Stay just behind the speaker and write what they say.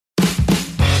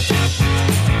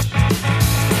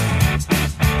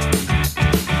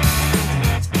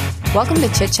Welcome to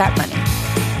Chit Chat Money.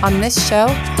 On this show,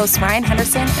 hosts Ryan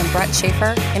Henderson and Brett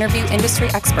Schaefer interview industry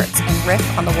experts and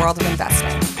riff on the world of investing.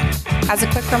 As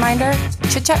a quick reminder,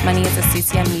 Chit Chat Money is a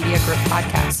CCM Media Group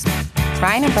podcast.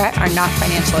 Ryan and Brett are not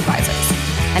financial advisors.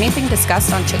 Anything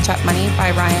discussed on Chit Chat Money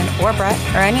by Ryan or Brett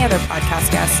or any other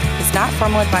podcast guest is not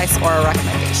formal advice or a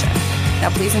recommendation.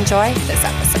 Now please enjoy this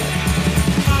episode.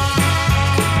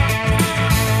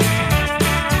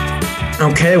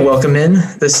 Okay, welcome in.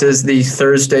 This is the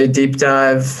Thursday deep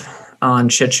dive on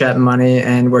Chit Chat Money,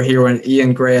 and we're here with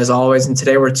Ian Gray as always. And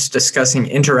today we're discussing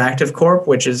Interactive Corp,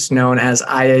 which is known as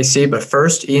IAC. But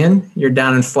first, Ian, you're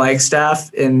down in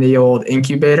Flagstaff in the old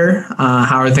incubator.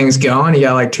 How are things going? You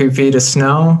got like 2 feet of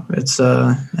snow. It's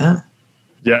Yeah,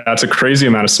 it's a crazy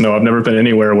amount of snow. I've never been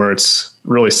anywhere where it's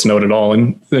really snowed at all.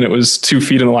 And then it was 2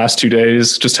 feet in the last 2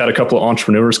 days. Just had a couple of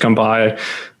entrepreneurs come by.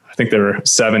 I think they were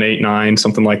 7, 8, 9,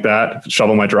 something like that,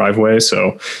 shovel my driveway.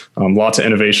 So lots of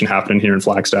innovation happening here in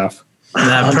Flagstaff.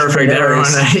 Perfect.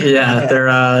 Everyone,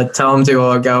 they're tell them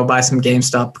to go buy some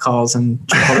GameStop calls and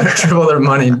triple their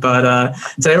money. But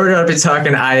today we're going to be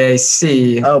talking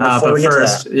IAC. But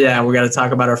first, we got to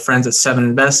talk about our friends at Seven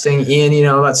Investing. Ian, you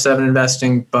know about Seven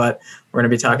Investing, but we're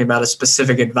going to be talking about a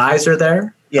specific advisor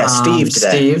there. Yeah, Steve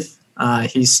today.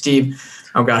 He's Steve.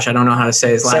 Oh gosh, I don't know how to say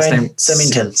his last name.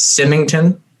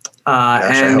 Symington.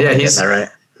 He's that right.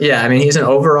 Yeah, I mean, he's an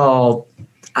overall.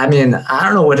 I mean, I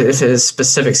don't know if his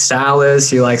specific style is.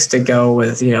 He likes to go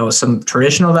with, some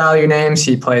traditional value names.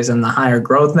 He plays in the higher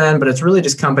growth end, but it's really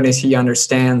just companies he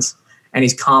understands and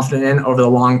he's confident in over the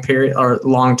long period or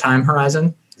long time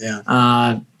horizon.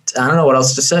 Yeah. I don't know what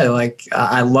else to say.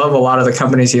 I love a lot of the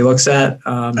companies he looks at.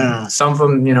 Some of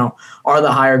them, are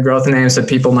the higher growth names that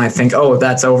people might think, oh,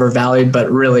 that's overvalued, but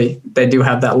really they do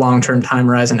have that long-term time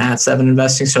horizon at Seven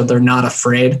Investing. So they're not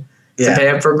afraid to pay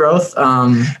up for growth.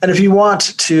 And if you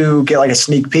want to get like a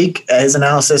sneak peek at his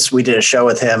analysis, we did a show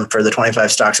with him for the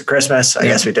 25 stocks at Christmas. I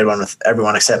guess we did one with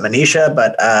everyone except Manisha,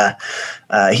 but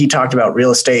he talked about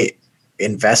real estate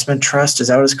investment trust. Is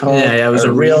that what it's called? Yeah, it was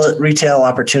a retail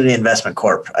opportunity investment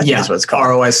corp. I think is what it's called.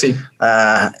 ROIC.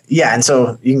 And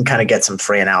so you can kind of get some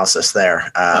free analysis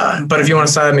there. But if you want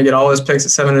to sign up and get all his picks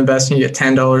at Seven Investing, you get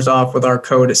 $10 off with our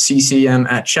code CCM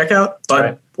at checkout.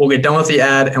 But we'll get done with the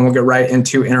ad and we'll get right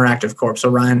into Interactive Corp. So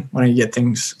Ryan, why don't you get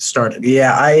things started?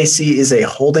 Yeah, IAC is a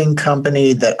holding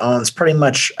company that owns pretty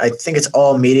much, I think it's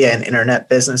all media and internet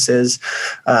businesses.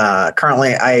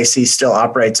 Currently, IAC still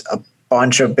operates a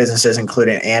bunch of businesses,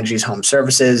 including Angie's Home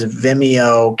Services,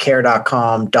 Vimeo,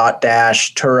 Care.com,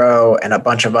 Dotdash, Turo, and a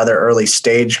bunch of other early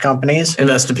stage companies.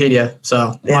 Investopedia.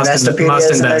 So Investopedia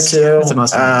is in there too. It's a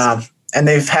must invest. And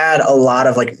they've had a lot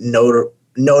of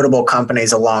notable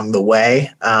companies along the way.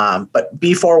 But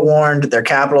be forewarned, their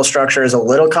capital structure is a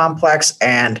little complex.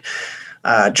 And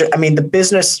the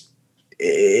business,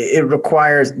 it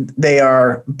requires, they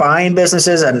are buying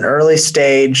businesses at an early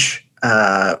stage,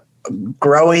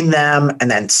 growing them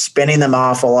and then spinning them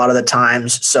off a lot of the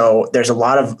times. So there's a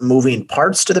lot of moving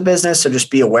parts to the business. So just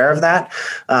be aware of that.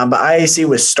 But IAC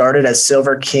was started as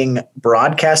Silver King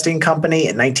Broadcasting Company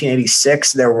in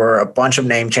 1986. There were a bunch of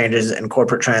name changes and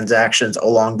corporate transactions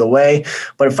along the way,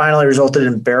 but it finally resulted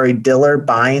in Barry Diller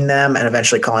buying them and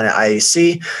eventually calling it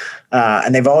IAC.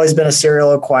 And they've always been a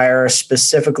serial acquirer,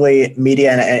 specifically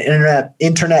media and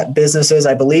internet businesses.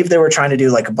 I believe they were trying to do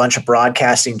like a bunch of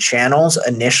broadcasting channels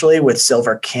initially with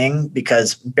Silver King,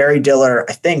 because Barry Diller,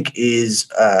 I think,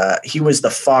 he was the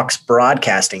Fox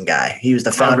Broadcasting guy. He was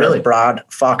the founder of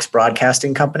Fox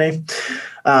Broadcasting Company.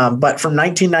 But from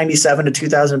 1997 to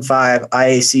 2005,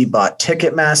 IAC bought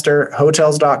Ticketmaster,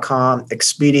 Hotels.com,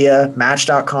 Expedia,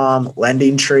 Match.com,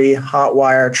 LendingTree,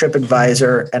 Hotwire,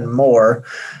 TripAdvisor, and more.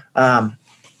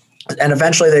 And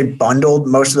eventually they bundled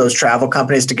most of those travel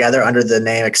companies together under the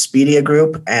name Expedia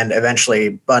Group, and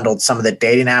eventually bundled some of the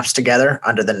dating apps together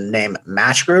under the name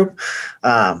Match Group.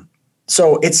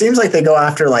 So it seems like they go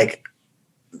after like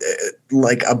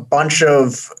a bunch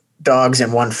of dogs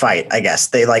in one fight, I guess.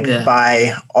 They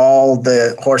buy all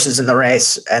the horses in the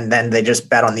race and then they just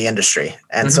bet on the industry.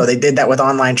 And so they did that with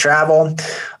online travel.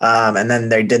 And then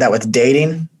they did that with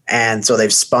dating. And so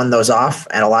they've spun those off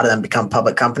and a lot of them become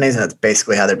public companies, and that's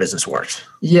basically how their business works.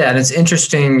 Yeah. And it's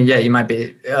interesting. Yeah. You might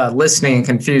be listening and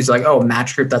confused, like, oh,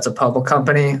 Match Group, that's a public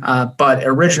company. But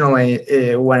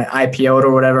originally when it IPO'd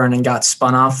or whatever and then got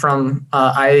spun off from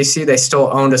IAC, they still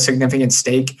owned a significant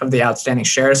stake of the outstanding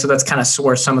shares. So that's kind of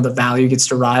where some of the value gets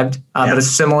derived. But it's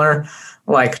similar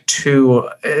to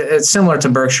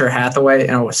Berkshire Hathaway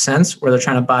in a sense, where they're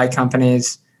trying to buy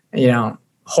companies,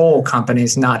 whole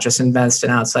companies, not just invest in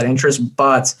outside interest,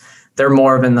 but they're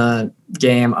more of in the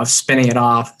game of spinning it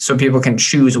off so people can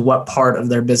choose what part of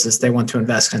their business they want to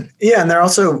invest in. Yeah, and they're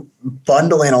also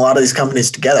bundling a lot of these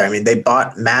companies together. I mean, they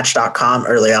bought Match.com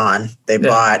early on. They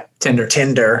bought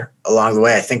Tinder along the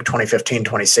way, I think 2015,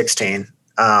 2016.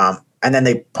 And then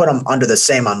they put them under the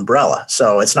same umbrella.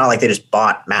 So it's not like they just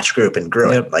bought Match Group and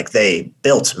grew it. Like they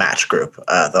built Match Group,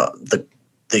 the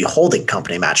holding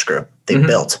company Match Group they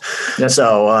built. Yep.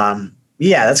 So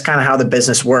yeah, that's kind of how the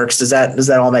business works. Does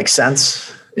that all make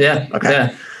sense? Yeah.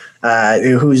 Okay. Yeah.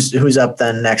 Who's up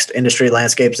then next? Industry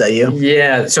landscape, is that you?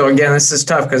 Yeah. So again, this is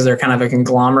tough because they're kind of a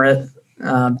conglomerate.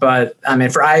 But I mean,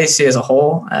 for IAC as a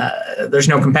whole, there's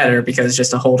no competitor because it's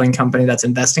just a holding company that's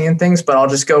investing in things. But I'll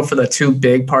just go for the two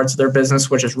big parts of their business,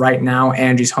 which is right now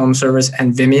Angie's Home Service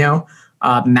and Vimeo.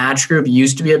 Match Group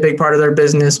used to be a big part of their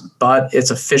business, but it's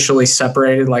officially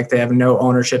separated. Like they have no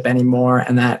ownership anymore,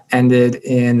 and that ended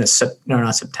in the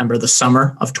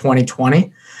summer of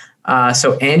 2020.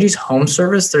 So Angie's Home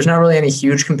Service, there's not really any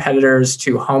huge competitors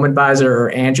to HomeAdvisor or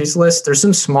Angie's List. There's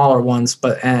some smaller ones,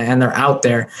 and they're out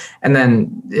there. And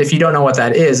then if you don't know what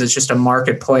that is, it's just a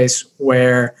marketplace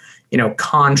where,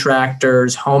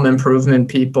 contractors, home improvement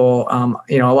people,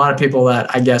 a lot of people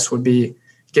that I guess would be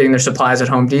getting their supplies at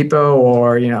Home Depot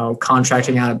or,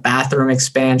 contracting out a bathroom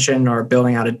expansion or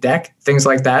building out a deck, things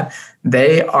like that.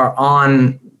 They are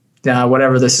on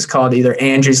whatever this is called, either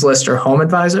Angie's List or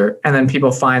HomeAdvisor, and then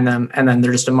people find them, and then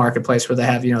they're just a marketplace where they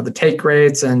have, the take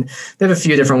rates, and they have a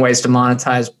few different ways to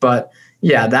monetize. But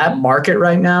yeah, that market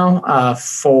right now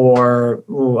for,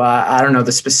 I don't know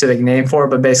the specific name for it,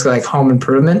 but basically like home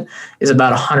improvement is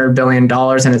about $100 billion,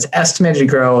 and it's estimated to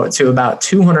grow to about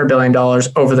 $200 billion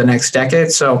over the next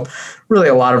decade. So really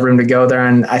a lot of room to go there.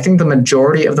 And I think the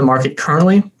majority of the market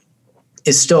currently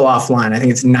is still offline. I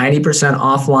think it's 90%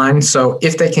 offline. So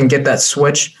if they can get that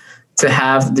switch to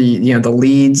have the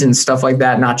leads and stuff like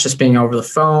that, not just being over the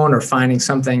phone or finding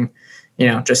something,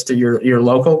 just to your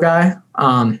local guy,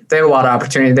 they have a lot of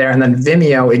opportunity there. And then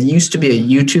Vimeo, it used to be a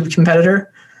YouTube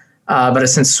competitor, but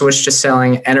it's since switched to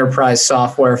selling enterprise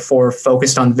software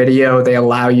focused on video. They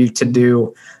allow you to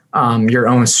do your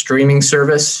own streaming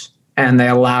service, and they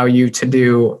allow you to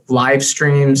do live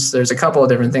streams. There's a couple of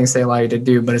different things they allow you to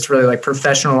do, but it's really like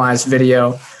professionalized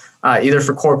video, either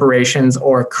for corporations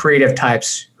or creative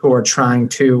types who are trying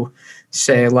to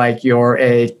say like you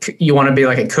want to be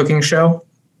like a cooking show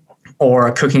or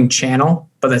a cooking channel,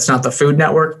 but that's not the Food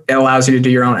Network. It allows you to do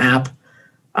your own app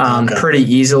pretty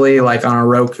easily, like on a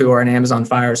Roku or an Amazon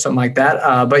Fire or something like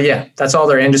that. But yeah, that's all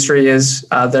their industry is.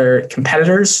 Their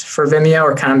competitors for Vimeo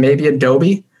are kind of maybe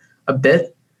Adobe a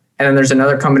bit. And then there's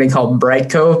another company called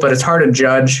Brightcove, but it's hard to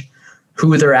judge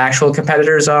who their actual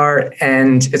competitors are.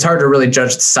 And it's hard to really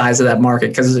judge the size of that market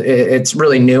because it's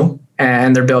really new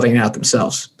and they're building it out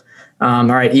themselves. All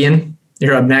right, Ian,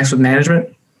 you're up next with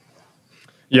management.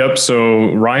 Yep.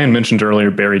 So Ryan mentioned earlier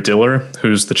Barry Diller,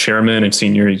 who's the chairman and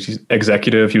senior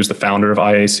executive. He was the founder of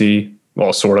IAC.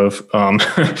 Well, sort of,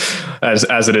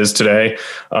 as it is today.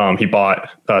 He bought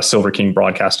Silver King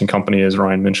Broadcasting Company, as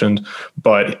Ryan mentioned.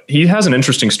 But he has an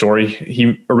interesting story.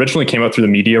 He originally came up through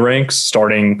the media ranks,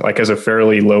 starting like as a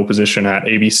fairly low position at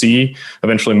ABC,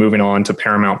 eventually moving on to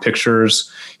Paramount Pictures.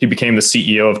 He became the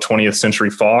CEO of 20th Century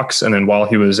Fox. And then while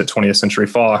he was at 20th Century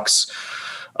Fox,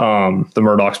 the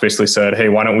Murdochs basically said, hey,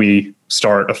 why don't we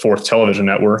start a fourth television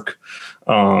network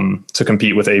to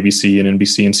compete with ABC and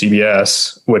NBC and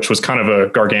CBS, which was kind of a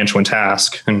gargantuan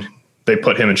task. And they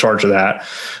put him in charge of that.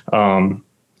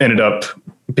 Ended up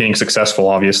being successful.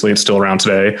 Obviously, it's still around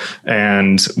today.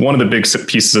 And one of the big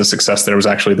pieces of success there was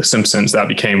actually The Simpsons. That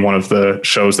became one of the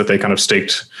shows that they kind of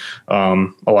staked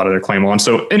a lot of their claim on.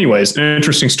 So anyways, an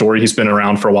interesting story. He's been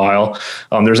around for a while.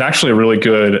 There's actually a really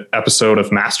good episode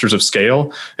of Masters of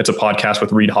Scale. It's a podcast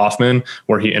with Reid Hoffman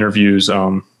where he interviews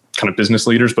kind of business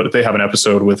leaders, but they have an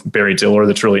episode with Barry Diller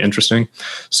that's really interesting.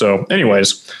 So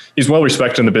anyways, he's well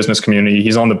respected in the business community.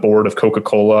 He's on the board of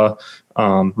Coca-Cola,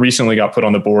 recently got put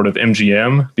on the board of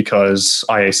MGM because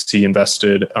IAC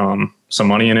invested some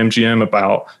money in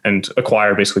MGM and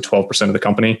acquired basically 12% of the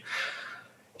company.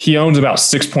 He owns about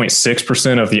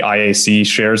 6.6% of the IAC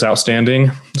shares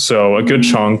outstanding. So a good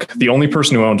chunk. The only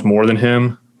person who owns more than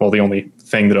him, well, the only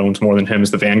thing that owns more than him is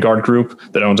the Vanguard Group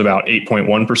that owns about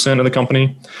 8.1% of the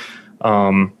company.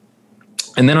 And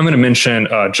then I'm going to mention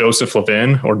Joseph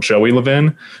Levin, or Joey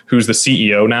Levin, who's the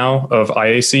CEO now of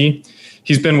IAC.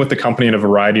 He's been with the company in a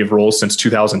variety of roles since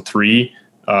 2003.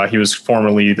 He was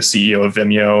formerly the CEO of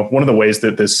Vimeo. One of the ways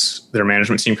that their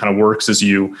management team kind of works is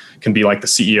you can be like the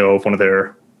CEO of one of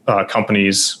their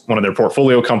companies, one of their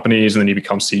portfolio companies, and then you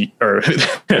become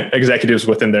executives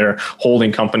within their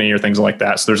holding company or things like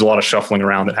that. So there's a lot of shuffling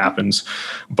around that happens.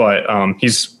 But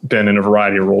he's been in a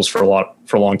variety of roles for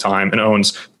a long time and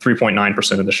owns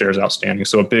 3.9% of the shares outstanding.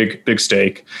 So a big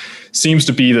stake. Seems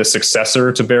to be the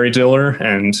successor to Barry Diller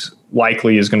and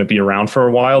likely is going to be around for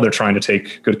a while. They're trying to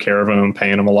take good care of him,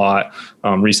 paying him a lot.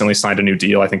 Recently signed a new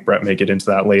deal. I think Brett may get into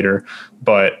that later.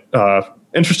 But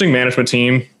interesting management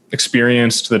team.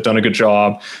 Experienced, they've done a good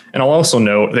job. And I'll also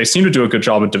note they seem to do a good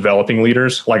job of developing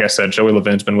leaders. Like I said, Joey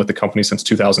Levin's been with the company since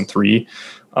 2003.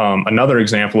 Another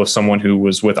example of someone who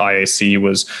was with IAC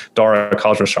was Dara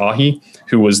Khosrowshahi,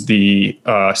 who was the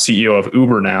CEO of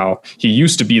Uber now. He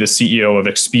used to be the CEO of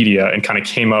Expedia and kind of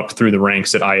came up through the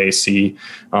ranks at IAC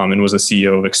and was the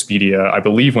CEO of Expedia, I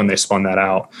believe, when they spun that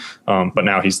out. But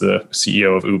now he's the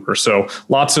CEO of Uber. So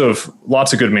lots of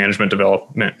good management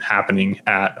development happening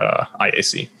at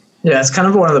IAC. Yeah, it's kind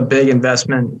of one of the big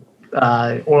investment,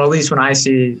 or at least when I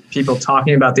see people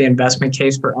talking about the investment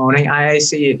case for owning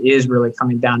IAC, it is really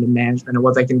coming down to management and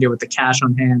what they can do with the cash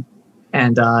on hand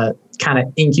and kind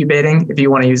of incubating, if you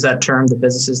want to use that term, the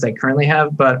businesses they currently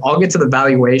have. But I'll get to the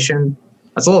valuation.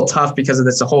 That's a little tough because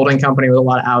it's a holding company with a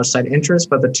lot of outside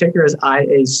interest, but the ticker is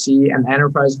IAC and the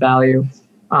enterprise value,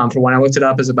 for when I looked it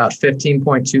up, is about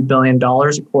 $15.2 billion,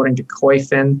 according to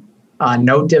Koyfin.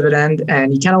 No dividend,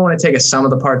 and you kind of want to take a sum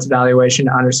of the parts valuation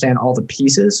to understand all the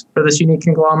pieces for this unique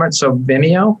conglomerate. So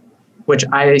Vimeo, which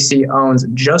IAC owns,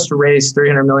 just raised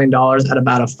 $300 million at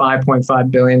about a $5.5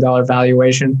 billion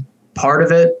valuation. Part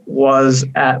of it was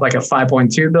at like a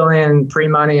 $5.2 billion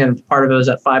pre-money, and part of it was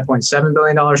at $5.7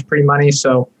 billion pre-money.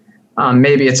 So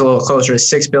maybe it's a little closer to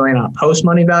 $6 billion on a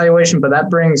post-money valuation, but that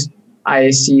brings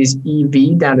IAC's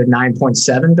EV down to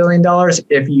 $9.7 billion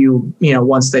if you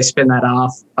once they spin that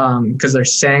off, because they're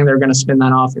saying they're going to spin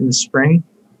that off in the spring.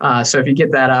 So if you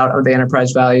get that out of the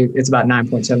enterprise value, it's about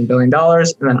 $9.7 billion.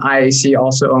 And then IAC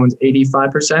also owns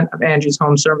 85% of Angie's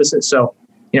Home Services. So,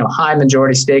 high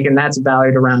majority stake, and that's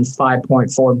valued around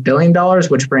 $5.4 billion,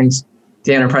 which brings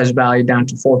the enterprise value down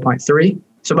to 4.3.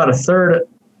 So about a third,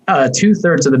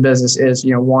 2/3 of the business is,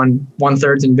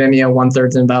 1/3 in Vimeo,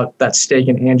 1/3 in about that stake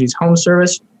in Angie's Home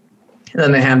Service. And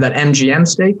then they have that MGM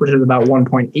stake, which is about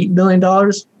 $1.8 billion.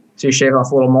 So you shave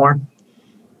off a little more.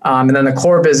 And then the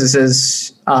core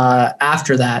businesses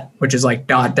after that, which is like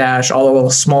Dotdash, all the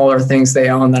little smaller things they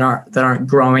own that aren't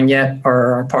growing yet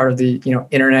or are part of the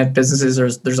internet businesses.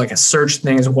 There's like a search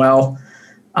thing as well.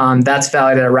 That's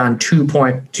valued at around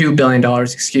 $2.2 billion,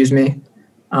 excuse me.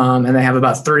 And they have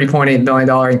about $30.8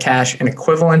 billion in cash and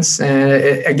equivalents. And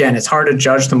again, it's hard to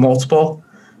judge the multiple.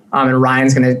 And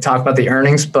Ryan's going to talk about the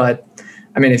earnings, but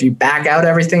I mean, if you back out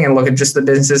everything and look at just the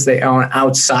businesses they own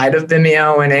outside of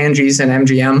Vimeo and Angie's and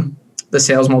MGM, the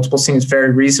sales multiple seems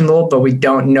very reasonable, but we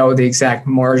don't know the exact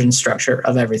margin structure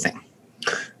of everything.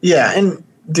 Yeah. And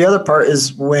the other part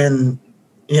is when,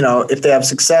 if they have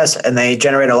success and they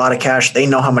generate a lot of cash, they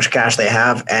know how much cash they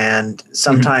have. And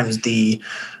sometimes the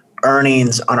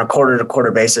earnings on a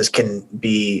quarter-to-quarter basis can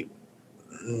be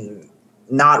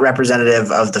not representative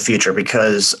of the future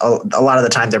because a lot of the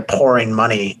time they're pouring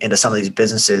money into some of these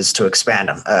businesses to expand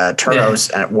them. Turo's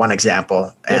one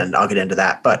example, and I'll get into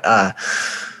that. But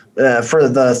for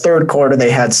the third quarter,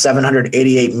 they had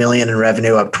 $788 million in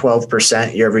revenue, up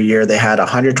 12% year over year. They had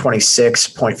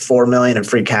 $126.4 million in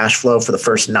free cash flow for the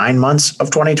first 9 months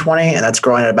of 2020, and that's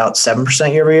growing at about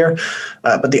 7% year over year.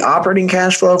 But the operating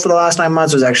cash flow for the last 9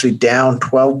 months was actually down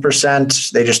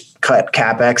 12%. They just cut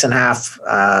CapEx in half,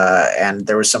 and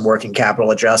there was some working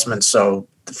capital adjustments. So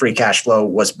the free cash flow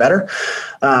was better.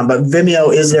 But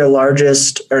Vimeo is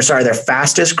their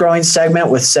fastest growing segment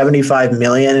with $75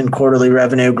 million in quarterly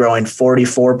revenue, growing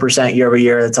 44% year over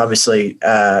year. That's obviously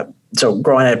so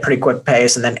growing at a pretty quick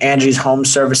pace. And then Angie's Home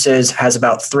Services has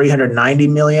about $390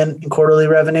 million in quarterly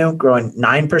revenue, growing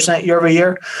 9% year over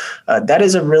year. That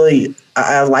is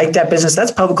I like that business.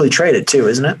 That's publicly traded too,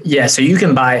 isn't it? Yeah. So you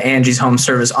can buy Angie's Home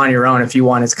Service on your own if you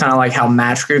want. It's kind of like how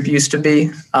Match Group used to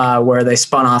be, where they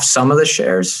spun off some of the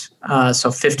shares. So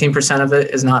 15% of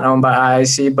it is not owned by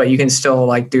IAC, but you can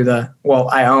still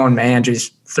I own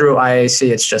Angie's through IAC.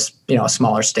 It's just, a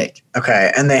smaller stake.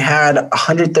 Okay. And they had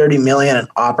 $130 million in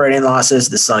operating losses.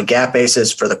 This is on a GAAP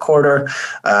basis for the quarter.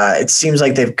 It seems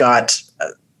like they've got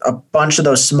a bunch of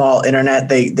those small internet.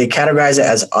 They categorize it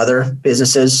as other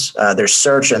businesses. There's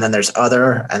search and then there's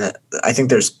other. And I think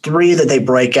there's 3 that they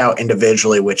break out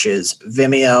individually, which is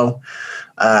Vimeo,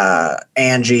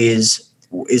 Angie's.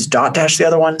 Is Dotdash the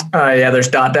other one? Yeah, there's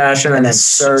Dotdash and then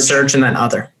search and then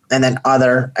other. and then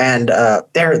other, and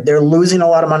they're losing a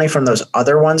lot of money from those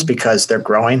other ones because they're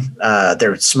growing.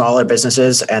 They're smaller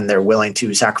businesses and they're willing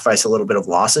to sacrifice a little bit of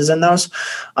losses in those.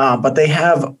 But they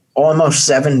have almost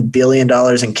 $7 billion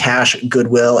in cash,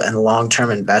 goodwill, and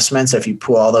long-term investments. If you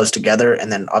pull all those together,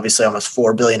 and then obviously almost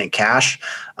 $4 billion in cash.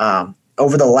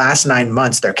 Over the last 9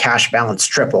 months, their cash balance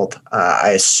tripled. I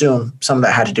assume some of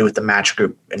that had to do with the Match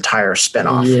Group entire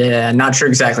spinoff. Yeah, not sure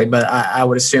exactly, but I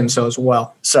would assume so as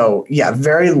well. So yeah,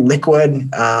 very liquid.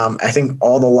 I think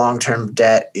all the long-term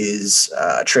debt is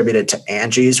attributed to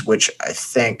Angie's, which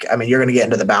I mean, you're going to get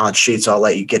into the balance sheet, so I'll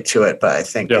let you get to it, but I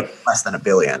think less than $1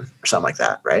 billion or something like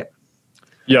that, right?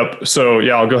 Yep. So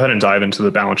yeah, I'll go ahead and dive into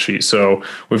the balance sheet. So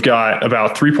we've got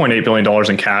about $3.8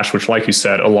 billion in cash, which, like you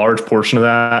said, a large portion of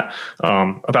that,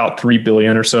 about $3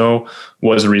 billion or so,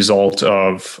 was a result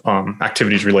of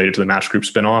activities related to the Match Group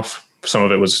spinoff. Some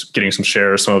of it was getting some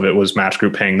shares. Some of it was Match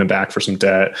Group paying them back for some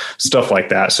debt, stuff like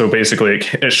that. So basically,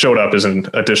 it showed up as an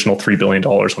additional $3 billion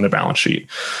on the balance sheet.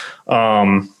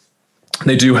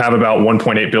 They do have about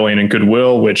 $1.8 billion in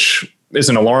goodwill, which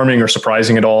isn't alarming or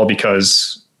surprising at all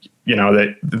because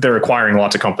they're acquiring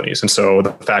lots of companies. And so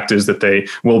the fact is that they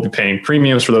will be paying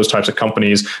premiums for those types of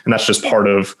companies. And that's just part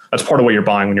of what you're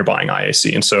buying when you're buying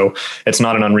IAC. And so it's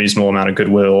not an unreasonable amount of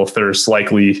goodwill. There's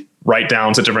likely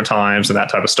write-downs at different times and that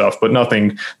type of stuff, but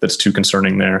nothing that's too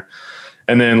concerning there.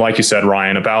 And then, like you said,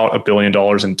 Ryan, about $1 billion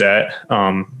in debt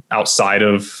about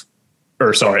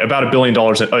 $1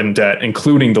 billion in debt,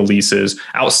 including the leases.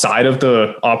 Outside of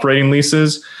the operating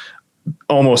leases,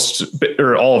 almost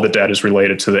or all of the debt is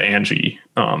related to the Angie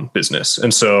business.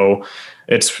 And so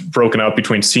it's broken up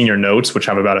between senior notes, which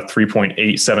have about a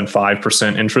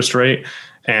 3.875% interest rate,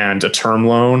 and a term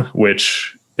loan,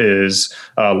 which is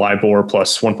LIBOR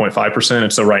plus 1.5%.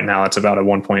 And so right now it's about a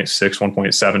 1.6,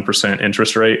 1.7%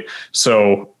 interest rate.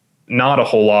 So not a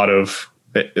whole lot of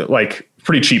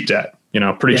pretty cheap debt,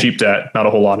 cheap debt, not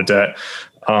a whole lot of debt.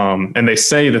 And they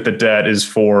say that the debt is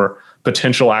for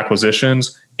potential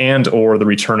acquisitions and or the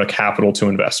return of capital to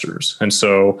investors. And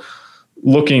so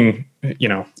looking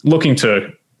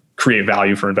to create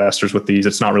value for investors with these,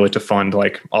 it's not really to fund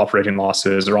like operating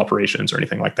losses or operations or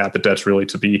anything like that. The debt's really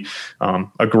to be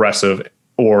aggressive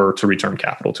or to return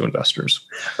capital to investors.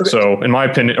 Okay. So in my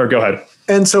opinion, or go ahead.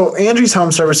 And so Angie's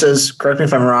Home Services, correct me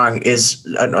if I'm wrong, is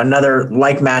another,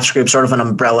 like Match Group, sort of an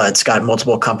umbrella. It's got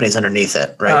multiple companies underneath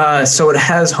it, right? So it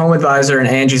has Home Advisor and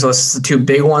Angie's List, the two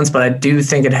big ones, but I do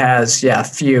think it has, a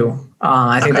few.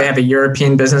 I think they have a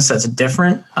European business that's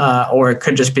different, or it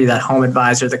could just be that Home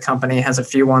Advisor, the company, has a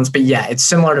few ones. But yeah, it's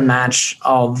similar to Match,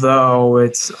 although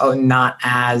it's not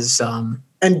as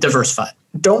diversified.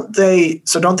 Don't they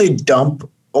dump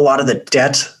a lot of the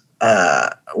debt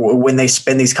when they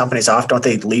spin these companies off? Don't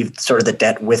they leave sort of the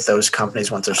debt with those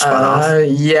companies once they're spun off?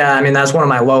 Yeah, I mean, that's one of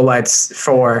my lowlights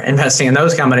for investing in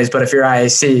those companies. But if you're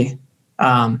IAC,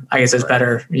 I guess it's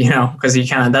better, because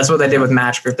that's what they did with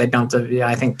Match Group. They dumped,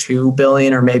 I think, $2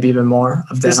 billion or maybe even more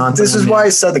of debt onto them. This is why I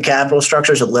said the capital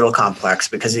structure is a little complex,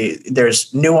 because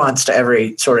there's nuance to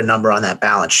every sort of number on that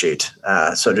balance sheet.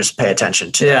 So just pay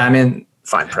attention to I mean,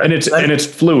 fine print. And it's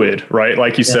fluid, right?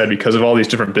 Like you said, because of all these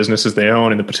different businesses they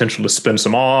own and the potential to spin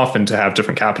some off and to have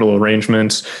different capital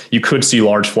arrangements, you could see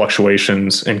large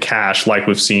fluctuations in cash like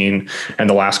we've seen in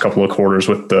the last couple of quarters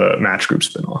with the Match Group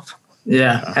spinoff.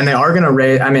 Yeah. And they are going to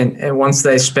raise, once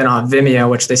they spin off Vimeo,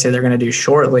 which they say they're going to do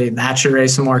shortly, that should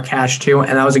raise some more cash too.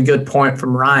 And that was a good point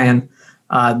from Ryan.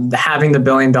 Having the $1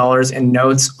 billion in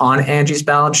notes on Angie's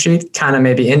balance sheet kind of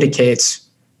maybe indicates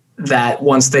that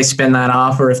once they spin that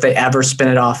off, or if they ever spin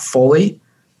it off fully,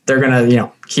 they're going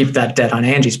to, keep that debt on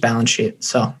Angie's balance sheet.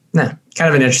 So kind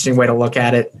of an interesting way to look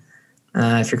at it.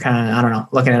 If you're kind of,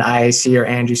 looking at IAC or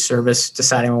Angie's service,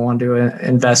 deciding what we want to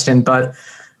invest in. But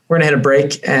we're going to hit a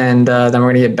break, and then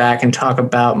we're going to get back and talk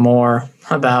about more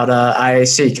about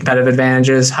IAC, competitive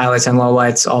advantages, highlights and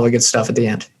lowlights, all the good stuff at the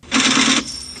end.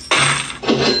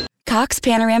 Cox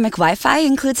Panoramic Wi-Fi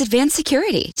includes advanced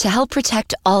security to help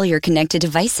protect all your connected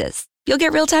devices. You'll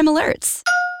get real-time alerts.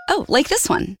 Oh, like this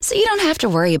one, so you don't have to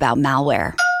worry about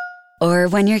malware. Or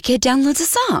when your kid downloads a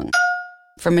song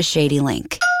from a shady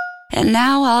link. And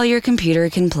now all your computer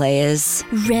can play is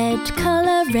red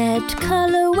color,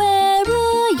 where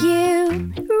are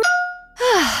you?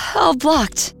 all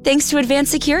blocked, thanks to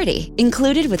advanced security,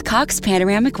 included with Cox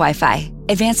Panoramic Wi-Fi.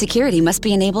 Advanced security must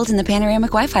be enabled in the Panoramic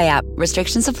Wi-Fi app.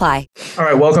 Restrictions apply. All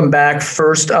right, welcome back.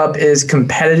 First up is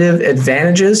competitive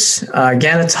advantages.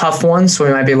 Again, a tough one, so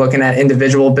we might be looking at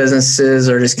individual businesses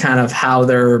or just kind of how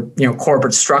their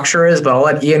corporate structure is. But I'll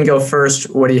let Ian go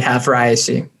first. What do you have for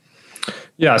IAC?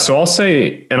 Yeah, so I'll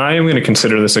say, and I am going to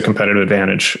consider this a competitive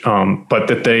advantage, but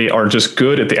that they are just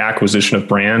good at the acquisition of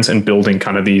brands and building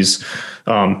kind of these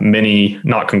mini,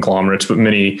 not conglomerates, but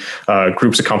mini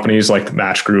groups of companies like the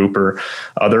Match Group or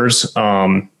others.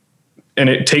 And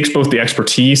it takes both the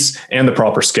expertise and the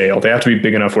proper scale. They have to be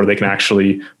big enough where they can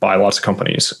actually buy lots of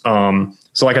companies.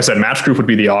 So like I said, Match Group would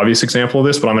be the obvious example of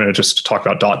this, but I'm going to just talk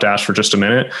about Dotdash for just a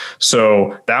minute.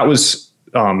 So that was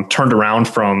turned around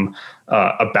from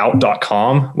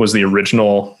About.com was the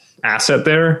original asset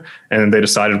there. And they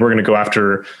decided we're going to go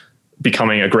after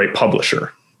becoming a great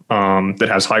publisher that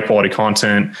has high quality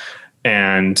content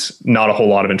and not a whole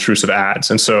lot of intrusive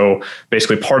ads. And so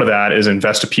basically part of that is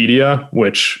Investopedia,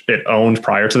 which it owned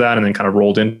prior to that and then kind of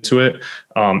rolled into it.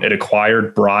 It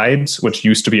acquired Brides, which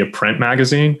used to be a print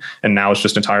magazine, and now it's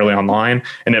just entirely online.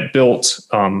 And it built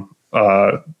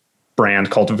a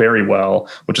brand called Verywell,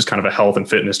 which is kind of a health and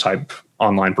fitness type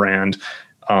online brand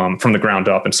from the ground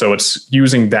up. And so it's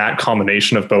using that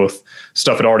combination of both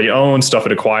stuff it already owns, stuff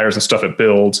it acquires, and stuff it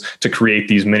builds to create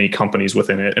these mini companies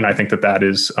within it. And I think that that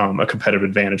is a competitive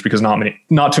advantage because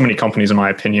not too many companies, in my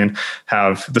opinion,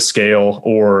 have the scale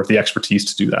or the expertise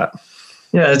to do that.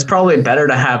 Yeah, it's probably better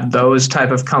to have those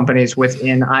type of companies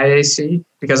within IAC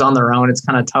because on their own, it's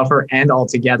kind of tougher, and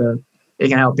altogether it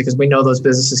can help because we know those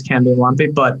businesses can be lumpy,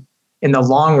 but in the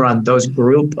long run, those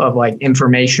group of like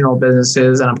informational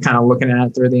businesses, and I'm kind of looking at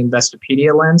it through the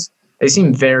Investopedia lens, they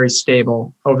seem very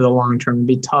stable over the long term. It'd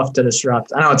be tough to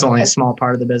disrupt. I know it's only a small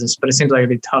part of the business, but it seems like it'd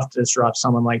be tough to disrupt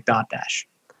someone like Dotdash.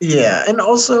 Yeah, and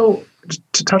also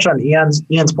to touch on Ian's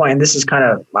point, and this is kind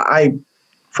of,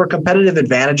 for competitive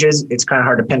advantages, it's kind of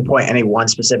hard to pinpoint any one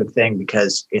specific thing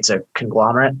because it's a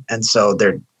conglomerate, and so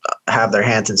they have their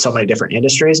hands in so many different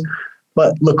industries.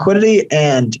 But liquidity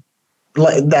and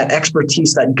that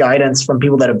expertise, that guidance from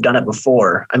people that have done it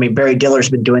before. I mean, Barry Diller's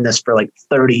been doing this for like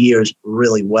 30 years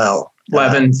really well.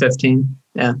 11, 15.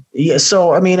 Yeah. Yeah.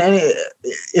 So, I mean,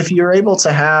 if you're able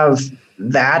to have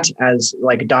that as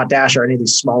like Dotdash or any of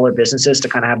these smaller businesses to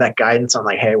kind of have that guidance on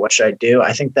like, hey, what should I do?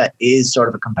 I think that is sort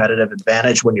of a competitive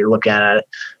advantage when you're looking at it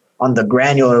on the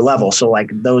granular level. So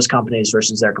like those companies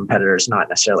versus their competitors, not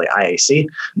necessarily IAC,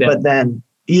 but then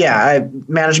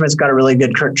management's got a really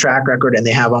good track record and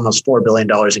they have almost $4 billion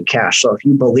in cash. So if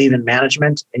you believe in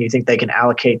management and you think they can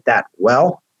allocate that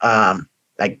well, that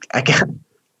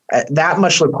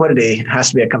much liquidity has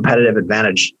to be a competitive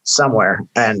advantage somewhere.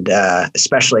 And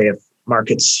especially if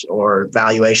markets or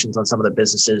valuations on some of the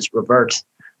businesses revert,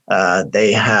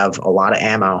 they have a lot of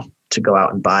ammo to go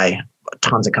out and buy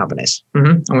tons of companies.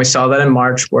 Mm-hmm. And we saw that in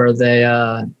March where they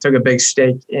took a big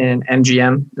stake in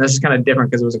MGM. This is kind of different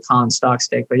because it was a common stock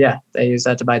stake, but yeah, they used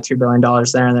that to buy $2 billion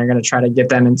there, and they're going to try to get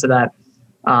them into that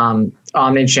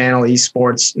omni-channel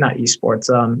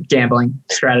gambling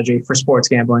strategy for sports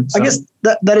gambling. So. I guess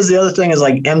that is the other thing is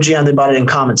like MGM, they bought it in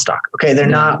common stock. Okay. They're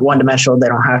not one-dimensional. They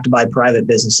don't have to buy private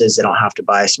businesses. They don't have to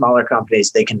buy smaller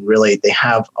companies. They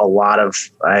have a lot of,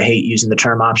 I hate using the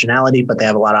term optionality, but they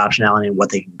have a lot of optionality in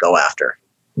what they can go after.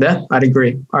 Yeah, I'd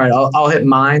agree. All right. I'll hit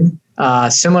mine.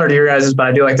 Similar to your guys', but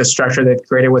I do like the structure they've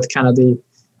created with kind of the,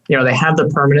 they have the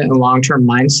permanent and long-term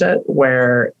mindset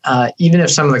where even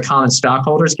if some of the common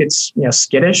stockholders get,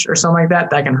 skittish or something like that,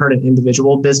 that can hurt an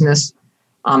individual business,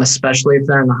 especially if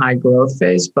they're in the high growth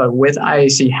phase. But with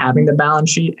IAC having the balance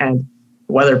sheet and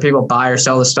whether people buy or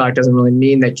sell the stock doesn't really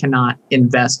mean they cannot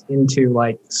invest into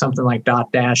like something like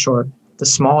Dotdash or the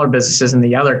smaller businesses in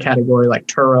the other category like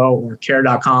Turo or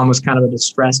Care.com was kind of a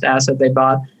distressed asset they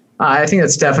bought. I think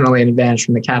that's definitely an advantage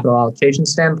from the capital allocation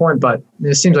standpoint, but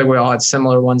it seems like we all had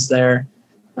similar ones there.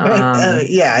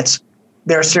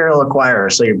 They're serial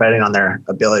acquirers, so you're betting on their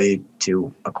ability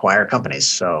to acquire companies.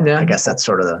 So I guess that's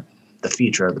sort of the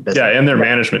feature of the business. Yeah, and their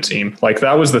management team. Like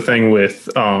that was the thing with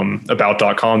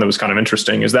About.com that was kind of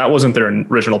interesting is that wasn't their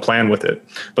original plan with it.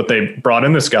 But they brought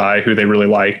in this guy who they really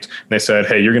liked. And they said,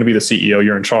 hey, you're going to be the CEO,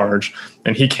 you're in charge.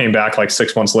 And he came back like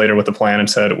 6 months later with a plan and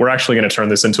said, we're actually going to turn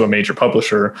this into a major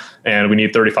publisher and we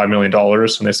need $35 million.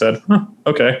 And they said,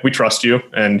 okay, we trust you.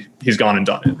 And he's gone and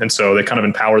done it. And so they kind of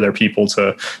empower their people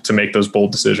to make those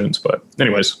bold decisions. But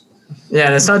anyways. Yeah,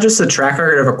 and it's not just the track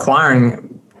record of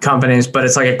acquiring companies, but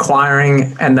it's like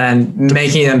acquiring and then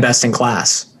making them best in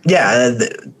class. Yeah,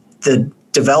 the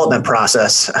development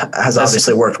process has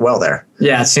obviously worked well there.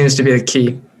 Yeah, it seems to be the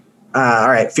key. All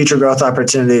right, future growth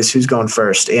opportunities. Who's going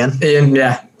first? Ian,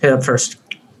 yeah, hit up first.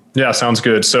 Yeah, sounds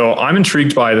good. So I'm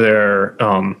intrigued by their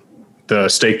the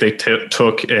stake they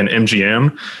took in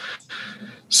MGM.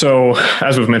 So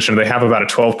as we've mentioned, they have about a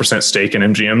 12% stake in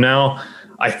MGM now.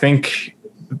 I think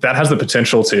that has the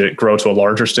potential to grow to a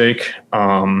larger stake.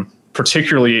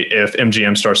 particularly if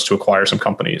MGM starts to acquire some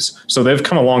companies. So they've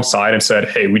come alongside and said,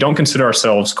 hey, we don't consider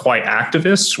ourselves quite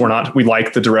activists. We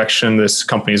like the direction this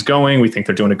company is going. We think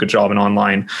they're doing a good job in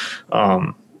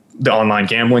the online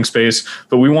gambling space,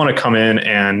 but we want to come in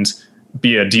and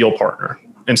be a deal partner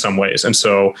in some ways. And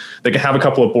so they can have a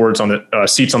couple of boards on the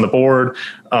seats on the board.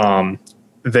 So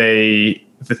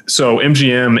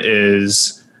MGM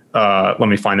is, let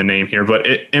me find the name here, but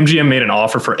MGM made an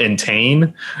offer for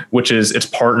Entain, which is its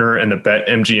partner in the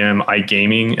BetMGM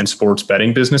iGaming and sports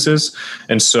betting businesses.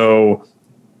 And so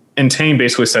Entain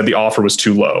basically said the offer was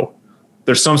too low.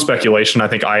 There's some speculation. I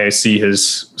think IAC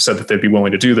has said that they'd be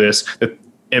willing to do this, that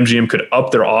MGM could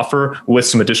up their offer with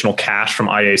some additional cash from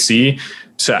IAC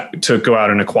to go out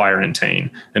and acquire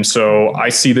Entain. And so I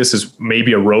see this as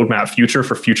maybe a roadmap future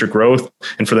for future growth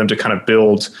and for them to kind of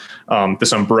build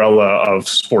this umbrella of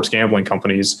sports gambling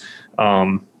companies,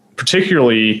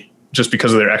 particularly just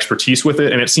because of their expertise with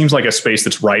it. And it seems like a space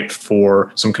that's ripe for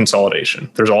some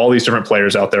consolidation. There's all these different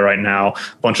players out there right now,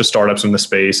 a bunch of startups in the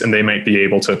space, and they might be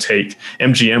able to take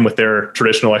MGM with their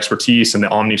traditional expertise and the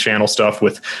omni-channel stuff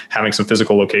with having some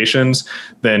physical locations,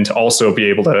 then to also be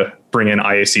able to bring in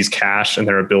IAC's cash and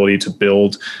their ability to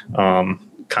build kind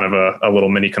of a little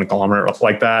mini conglomerate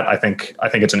like that. I think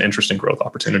it's an interesting growth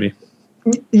opportunity.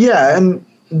 Yeah. And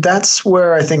that's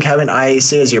where I think having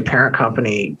IAC as your parent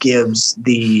company gives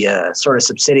the sort of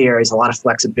subsidiaries a lot of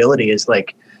flexibility. Is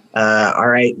like, all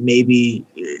right, maybe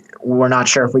we're not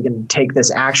sure if we can take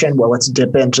this action. Well, let's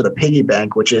dip into the piggy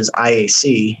bank, which is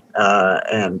IAC,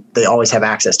 and they always have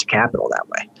access to capital that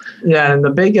way. Yeah, and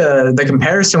the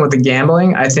comparison with the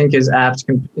gambling, I think, is apt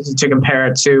to compare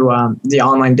it to the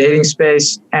online dating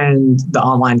space and the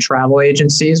online travel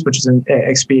agencies, which is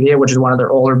Expedia, which is one of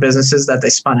their older businesses that they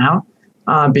spun out.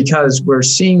 Because we're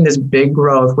seeing this big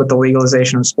growth with the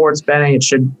legalization of sports betting. It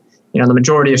should, the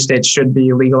majority of states should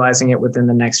be legalizing it within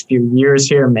the next few years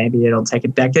here. Maybe it'll take a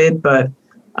decade, but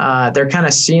they're kind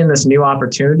of seeing this new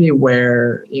opportunity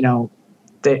where,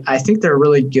 I think they're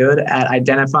really good at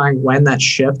identifying when that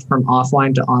shift from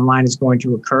offline to online is going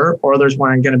to occur, or there's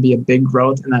going to be a big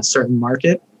growth in that certain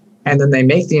market. And then they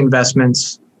make the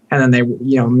investments and then they,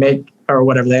 make, or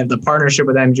whatever, they have the partnership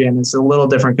with MGM. It's a little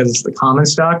different because it's the common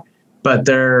stock. But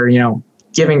they're,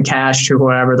 giving cash to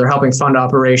whoever, they're helping fund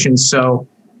operations. So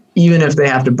even if they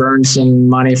have to burn some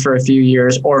money for a few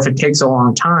years, or if it takes a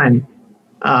long time,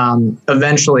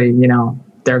 eventually,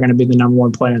 they're going to be the number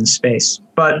one player in the space.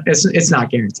 But it's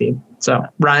not guaranteed. So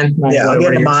Ryan, I'll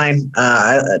get into mine.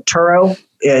 Turo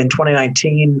in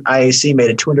 2019, IAC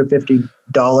made a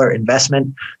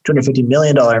 $250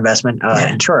 million investment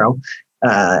in Turo.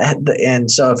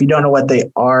 And so if you don't know what they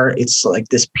are, it's like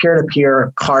this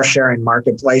peer-to-peer car sharing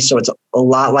marketplace. So it's a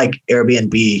lot like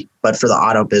Airbnb, but for the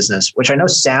auto business, which I know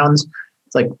sounds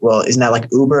like, well, isn't that like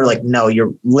Uber? Like, no,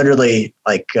 you're literally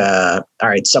like, all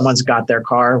right, someone's got their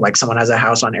car, like someone has a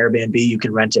house on Airbnb, you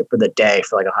can rent it for the day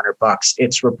for like $100.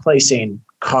 It's replacing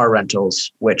car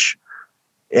rentals, which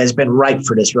has been ripe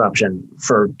for disruption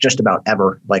for just about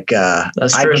ever. Like, I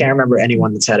can't remember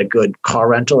anyone that's had a good car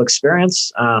rental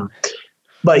experience.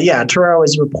 But yeah, Turo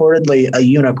is reportedly a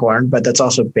unicorn, but that's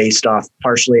also based off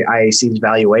partially IAC's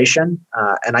valuation.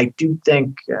 And I do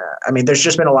think, there's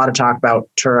just been a lot of talk about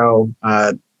Turo.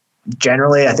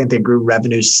 Generally, I think they grew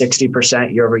revenues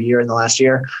 60% year over year in the last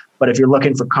year. But if you're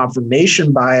looking for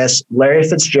confirmation bias, Larry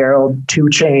Fitzgerald, 2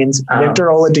 Chainz, Victor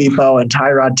Oladipo, and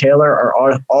Tyrod Taylor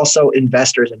are also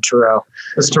investors in Turo.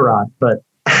 It's Tyrod, but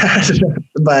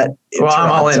but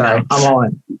I'm all in. I'm all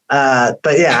in.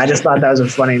 But yeah, I just thought that was a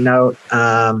funny note.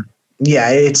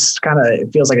 It's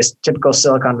it feels like a typical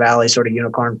Silicon Valley sort of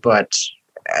unicorn,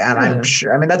 I'm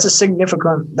sure, that's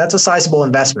a sizable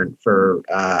investment for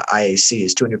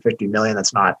IAC's $250 million.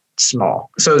 That's not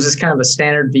small. So is this kind of a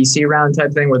standard VC round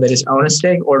type thing where they just own a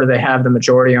stake, or do they have the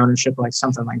majority ownership like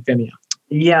something like Vimeo?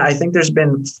 Yeah, I think there's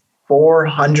been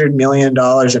 $400 million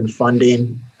in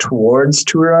funding towards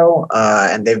Turo,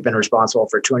 and they've been responsible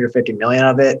for $250 million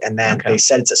of it. And then they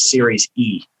said it's a Series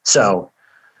E. So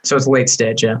it's late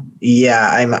stage, yeah.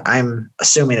 Yeah, I'm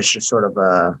assuming it's just sort of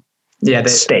a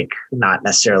stake, not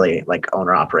necessarily like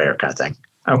owner operator kind of thing.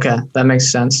 Okay, that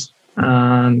makes sense.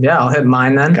 I'll hit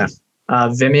mine then. Okay.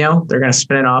 Vimeo, they're going to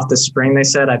spin it off this spring. They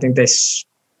said. I think they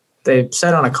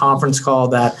said on a conference call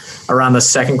that around the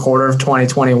second quarter of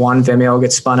 2021, Vimeo will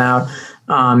get spun out.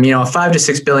 A $5 to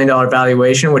 $6 billion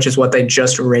valuation, which is what they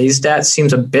just raised at,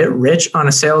 seems a bit rich on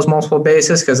a sales multiple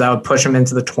basis because that would push them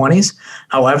into the 20s.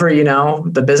 However,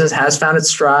 the business has found its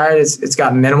stride. It's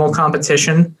got minimal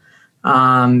competition.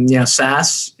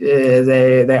 SaaS,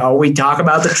 we talk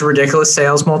about the ridiculous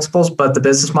sales multiples, but the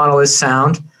business model is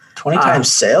sound. 20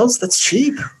 times sales? That's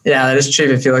cheap. Yeah, that is cheap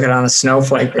if you look at it on a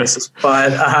snowflake basis.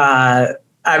 But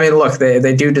I mean, look,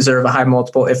 they do deserve a high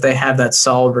multiple if they have that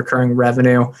solid recurring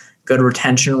revenue, good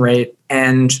retention rate,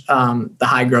 and the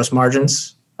high gross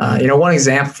margins. One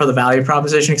example for the value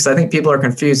proposition, because I think people are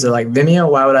confused. They're like,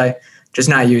 Vimeo, why would I just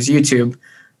not use YouTube?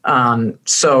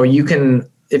 So you can,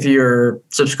 if you're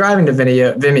subscribing to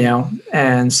Vimeo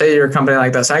and say you're a company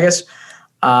like this, I guess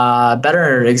a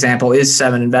better example is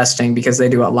Seven Investing, because they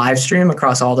do a live stream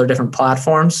across all their different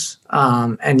platforms.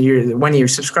 And when you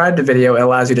subscribe to video, it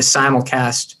allows you to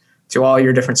simulcast to all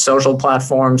your different social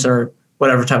platforms or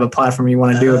whatever type of platform you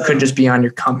want to do. It could just be on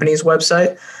your company's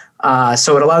website.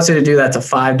 So it allows you to do that to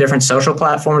 5 different social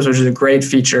platforms, which is a great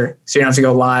feature. So you don't have to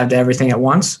go live to everything at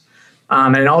once.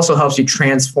 And it also helps you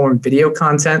transform video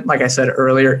content, like I said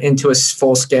earlier, into a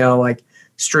full-scale like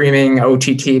streaming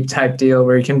OTT type deal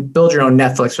where you can build your own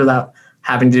Netflix without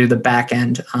having to do the back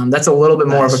end. That's a little bit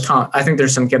more of I think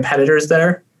there's some competitors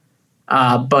there.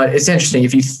 But it's interesting.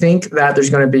 If you think that there's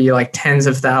going to be like tens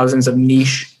of thousands of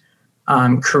niche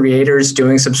creators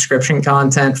doing subscription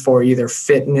content for either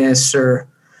fitness or,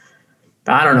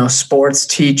 I don't know, sports,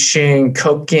 teaching,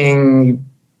 cooking,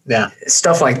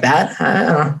 stuff like that. I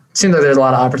don't know. It seems like there's a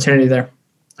lot of opportunity there.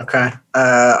 Okay.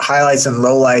 Highlights and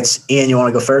lowlights. Ian, you want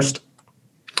to go first?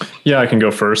 Yeah, I can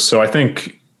go first. So I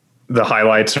think the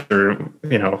highlights are,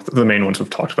 the main ones we've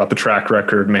talked about, the track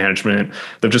record, management.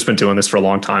 They've just been doing this for a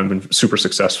long time, been super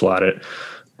successful at it.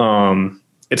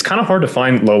 It's kind of hard to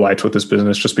find lowlights with this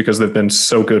business just because they've been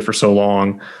so good for so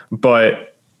long.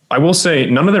 But I will say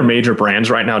none of their major brands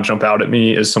right now jump out at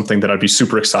me as something that I'd be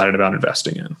super excited about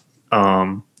investing in.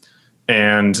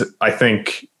 And I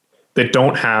think they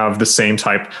don't have the same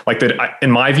type,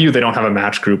 in my view, they don't have a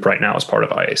Match Group right now as part of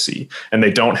IAC, and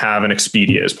they don't have an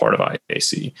Expedia as part of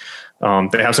IAC.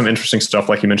 They have some interesting stuff,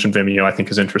 like you mentioned, Vimeo, I think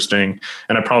is interesting.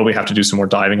 And I probably have to do some more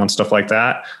diving on stuff like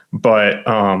that. But,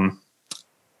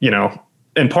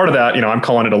 and part of that, I'm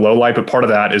calling it a low light, but part of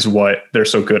that is what they're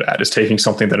so good at, is taking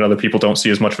something that other people don't see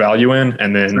as much value in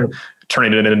and then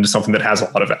turning it into something that has a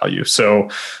lot of value. So,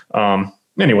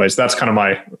 anyways, that's kind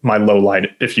of my low light,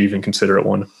 if you even consider it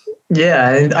one.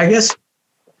 Yeah, and I guess,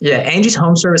 Angie's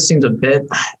Home Service seems a bit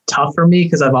tough for me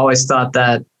because I've always thought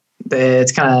that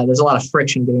it's there's a lot of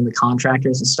friction getting the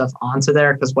contractors and stuff onto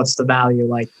there, because what's the value?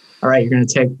 Like, all right, you're going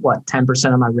to take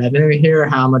 10% of my revenue here.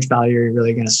 How much value are you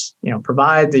really going to,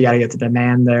 provide? You got to get the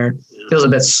demand there. Feels a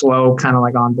bit slow, kind of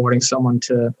like onboarding someone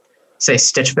to say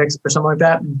Stitch Fix or something like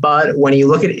that. But when you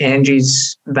look at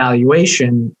Angie's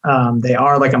valuation, they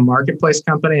are like a marketplace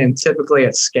company, and typically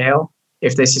at scale,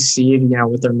 if they succeed,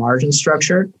 with their margin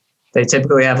structure, they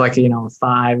typically have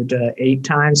 5 to 8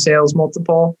 times sales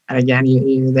multiple. And again,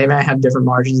 they might have different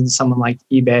margins than someone like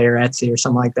eBay or Etsy or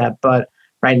something like that. But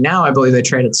right now, I believe they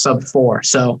trade at sub 4.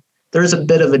 So there's a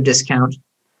bit of a discount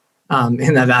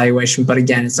in that valuation. But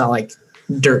again, it's not like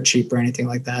dirt cheap or anything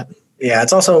like that. Yeah,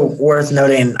 it's also worth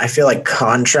noting, I feel like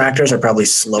contractors are probably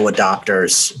slow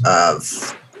adopters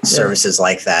of services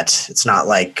like that. It's not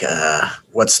like,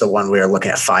 what's the one we were looking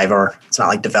at, Fiverr? It's not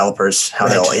like developers, how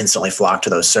they'll instantly flock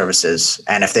to those services.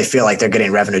 And if they feel like they're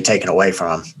getting revenue taken away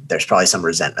from them, there's probably some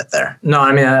resentment there. No,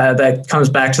 I mean, that comes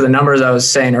back to the numbers I was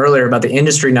saying earlier about the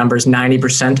industry numbers.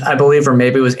 90%, I believe, or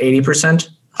maybe it was 80%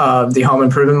 of the home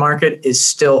improvement market is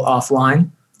still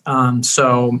offline.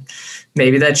 So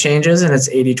maybe that changes and it's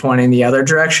 80-20 in the other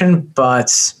direction, but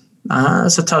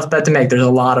it's a tough bet to make. There's a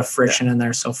lot of friction in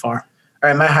there so far. All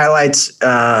right, my highlights,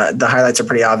 the highlights are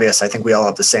pretty obvious. I think we all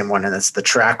have the same one, and it's the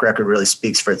track record really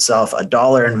speaks for itself.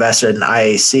 $1 invested in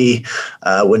IAC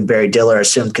when Barry Diller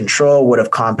assumed control would have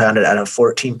compounded at a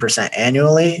 14%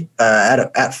 annually,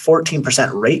 at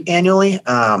 14% rate annually,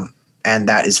 and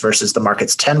that is versus the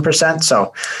market's 10%.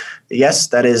 So yes,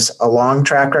 that is a long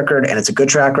track record, and it's a good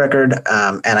track record,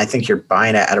 and I think you're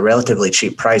buying it at a relatively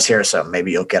cheap price here, so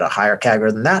maybe you'll get a higher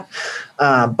CAGR than that.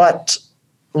 But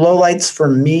lowlights for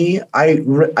me, I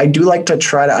do like to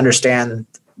try to understand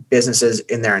businesses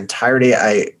in their entirety.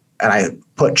 I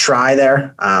put try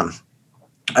there.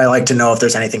 I like to know if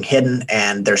there's anything hidden,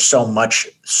 and there's so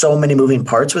many moving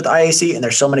parts with IAC, and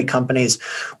there's so many companies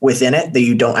within it that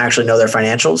you don't actually know their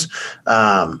financials.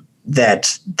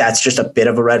 That's just a bit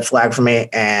of a red flag for me.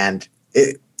 And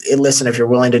listen, if you're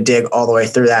willing to dig all the way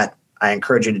through that, I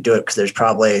encourage you to do it, because that's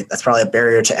probably a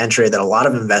barrier to entry that a lot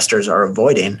of investors are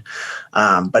avoiding.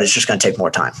 But it's just going to take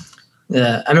more time.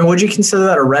 Yeah. I mean, would you consider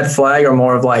that a red flag, or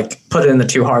more of like put it in the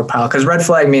too hard pile? Because red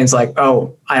flag means like,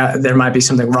 there might be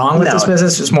something wrong with this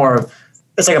business. It's more of,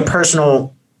 it's like a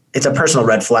personal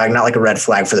red flag, not like a red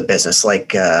flag for the business.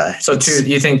 Like,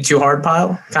 you think too hard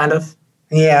pile kind of?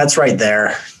 Yeah, it's right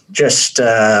there. Just,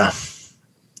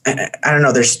 I don't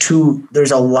know.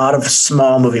 There's a lot of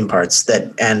small moving parts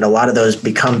and a lot of those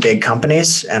become big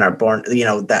companies and are born,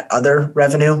 that other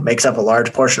revenue makes up a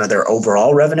large portion of their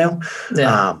overall revenue.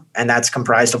 Yeah. And that's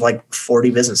comprised of like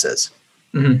 40 businesses.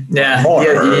 Mm-hmm. Yeah. More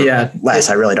or less.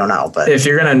 I really don't know. But if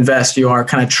you're going to invest, you are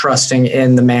kind of trusting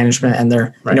in the management and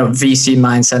their, VC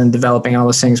mindset and developing all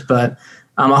those things. But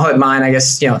I'll hit mine, I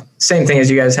guess, same thing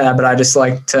as you guys have, but I just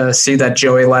like to see that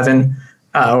Joey Levin,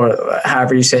 or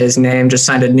however you say his name, just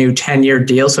signed a new 10-year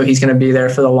deal. So he's going to be there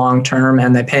for the long term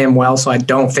and they pay him well. So I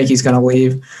don't think he's going to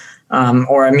leave.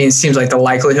 It seems like the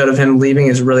likelihood of him leaving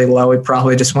is really low. He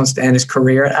probably just wants to end his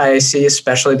career at IAC,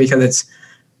 especially because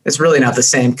it's really not the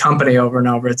same company over and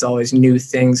over. It's always new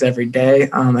things every day.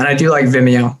 And I do like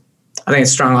Vimeo. I think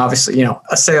it's strong. Obviously,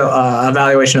 a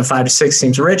valuation of 5 to 6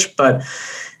 seems rich, but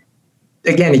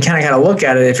again, you kind of got to look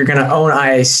at it. If you're going to own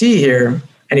IAC here,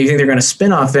 and you think they're going to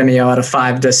spin off Vimeo at a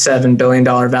 $5 to $7 billion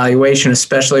valuation,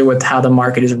 especially with how the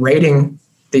market is rating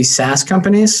these SaaS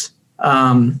companies.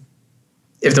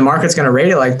 If the market's going to rate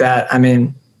it like that,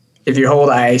 if you hold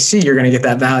IAC, you're going to get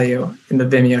that value in the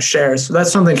Vimeo shares. So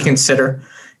that's something to consider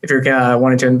if you're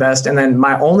wanting to invest. And then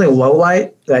my only low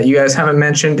light that you guys haven't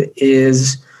mentioned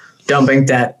is dumping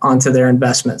debt onto their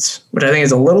investments, which I think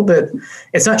is a little bit,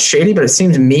 it's not shady, but it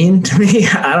seems mean to me.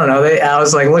 I don't know. I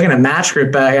was like looking at Match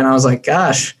Group back and I was like,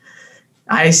 gosh,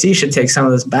 IAC should take some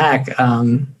of this back. It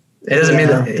doesn't mean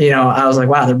that, I was like,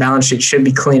 wow, their balance sheet should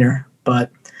be cleaner,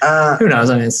 but who knows?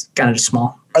 It's kind of just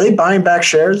small. Are they buying back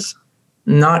shares?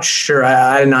 Not sure.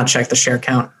 I did not check the share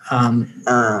count. I'm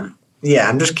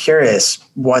just curious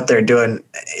what they're doing.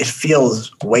 It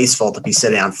feels wasteful to be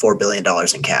sitting on $4 billion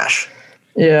in cash.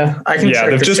 Yeah, I can. Yeah,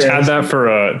 they've just had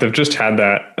that they've just had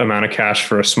that amount of cash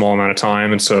for a small amount of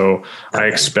time, and so I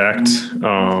expect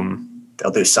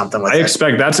they'll do something with it. I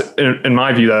expect that's, in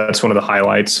my view, that's one of the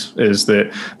highlights is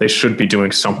that they should be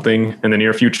doing something in the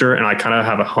near future, and I kind of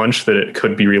have a hunch that it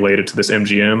could be related to this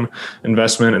MGM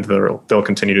investment, and they'll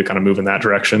continue to kind of move in that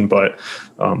direction, but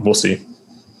we'll see.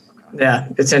 Yeah,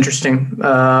 it's interesting.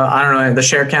 I don't know the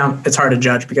share count. It's hard to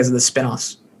judge because of the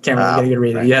spinoffs. Can't really get a good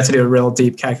read. Right. You have to do a real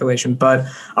deep calculation. But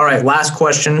all right, last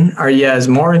question. Are you guys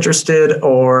more interested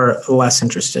or less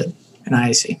interested in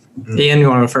IAC? Mm-hmm. Ian, you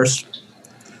want to go first?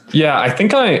 Yeah, I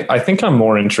think I'm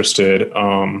more interested.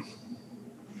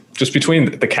 Just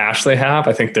between the cash they have,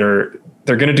 I think they're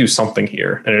going to do something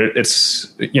here. And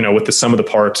it's, with the sum of the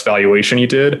parts valuation you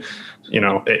did,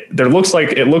 it looks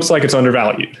like it's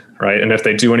undervalued, right? And if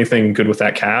they do anything good with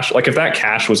that cash, like if that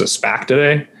cash was a SPAC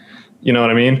today, you know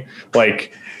what I mean?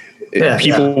 Like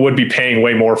people would be paying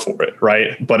way more for it,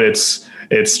 right? But it's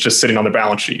just sitting on the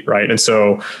balance sheet, right? And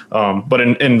so, but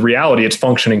in reality, it's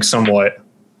functioning somewhat.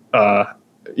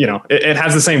 It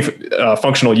has the same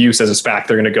functional use as a SPAC.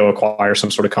 They're going to go acquire some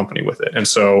sort of company with it, and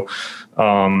so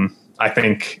I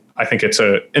think it's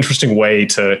an interesting way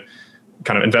to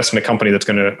kind of invest in a company that's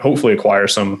going to hopefully acquire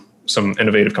some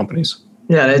innovative companies.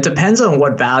 Yeah, it depends on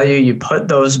what value you put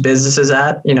those businesses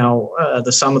at,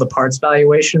 the sum of the parts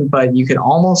valuation, but you can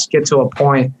almost get to a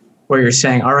point where you're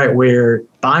saying, all right, we're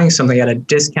buying something at a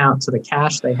discount to the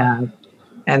cash they have,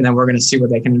 and then we're going to see what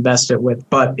they can invest it with.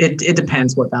 But it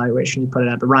depends what valuation you put it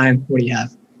at. But Ryan, what do you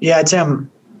have? Yeah, I'd say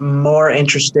I'm more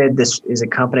interested. This is a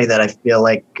company that I feel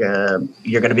like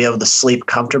you're going to be able to sleep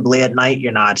comfortably at night.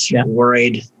 You're not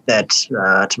worried that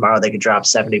tomorrow they could drop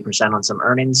 70% on some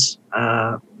earnings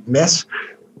miss.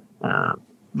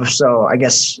 So I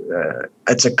guess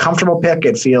it's a comfortable pick.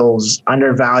 It feels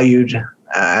undervalued,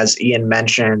 as Ian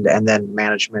mentioned, and then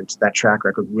management, that track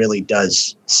record really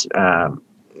does. That's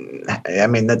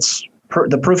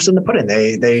the proof's in the pudding.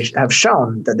 They have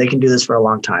shown that they can do this for a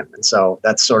long time. And so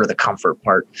that's sort of the comfort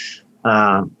part.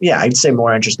 I'd say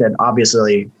more interested.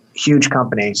 Obviously, huge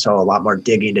company, so a lot more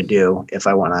digging to do if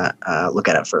I want to look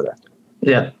at it further.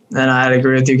 Yeah, and I'd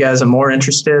agree with you guys. I'm more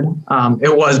interested.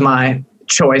 It was my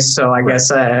choice, so I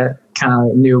guess I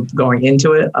kind of knew going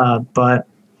into it. But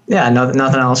yeah, nothing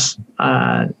else.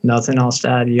 Nothing else to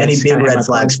add. Any big red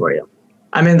flags for you?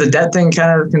 The debt thing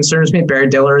kind of concerns me. Barry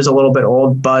Diller is a little bit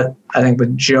old, but I think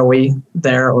with Joey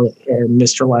there or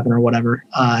Mr. Levin or whatever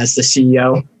as the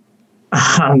CEO,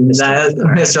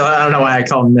 Mr. I don't know why I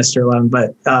call him Mr. Levin,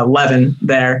 but Levin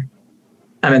there.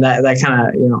 That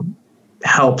kind of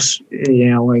helps,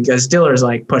 because Diller's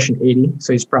like pushing 80,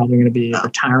 so he's probably going to be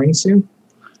retiring soon.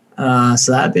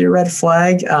 So that'd be a red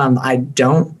flag. I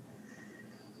don't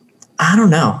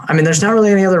know. There's not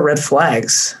really any other red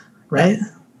flags, right?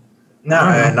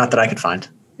 No, not that I could find.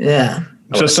 Yeah.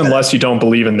 Just unless you don't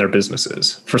believe in their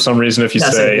businesses. For some reason, if you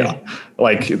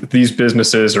like these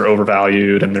businesses are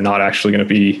overvalued and they're not actually going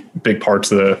to be big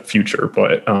parts of the future.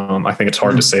 But I think it's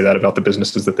hard to say that about the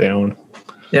businesses that they own.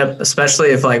 Yep.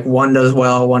 Especially if like one does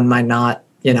well, one might not.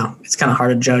 It's kind of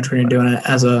hard to judge when you're doing it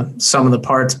as a sum of the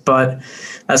parts. But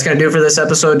that's going to do it for this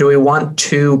episode. Do we want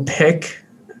to pick?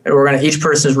 We're going to, each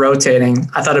person is rotating.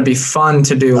 I thought it'd be fun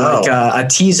to do like a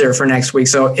teaser for next week.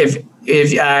 So if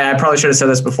I probably should have said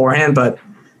this beforehand, but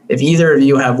if either of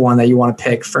you have one that you want to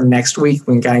pick for next week,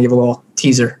 we can kind of give a little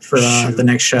teaser for the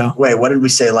next show. Wait, what did we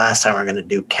say last time? We're going to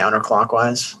do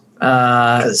counterclockwise?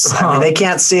 Because they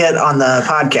can't see it on the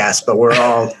podcast, but we're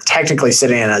all technically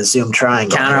sitting in a Zoom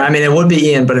triangle. It would be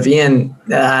Ian, but if Ian,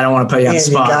 I don't want to put you on the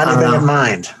spot. You got anything in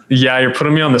mind? Yeah, you're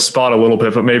putting me on the spot a little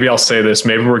bit, but maybe I'll say this.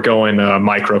 Maybe we're going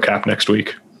microcap next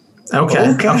week.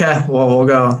 Okay. Well, we'll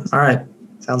go. All right.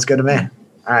 Sounds good to me.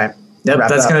 All right. Yep,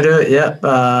 that's going to do it.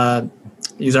 Yep.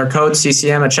 Use our code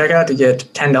CCM at checkout to get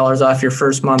 $10 off your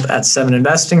first month at 7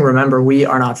 Investing. Remember, we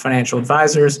are not financial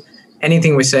advisors.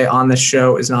 Anything we say on this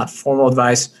show is not formal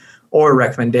advice or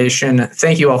recommendation.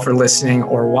 Thank you all for listening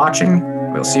or watching.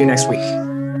 We'll see you next week.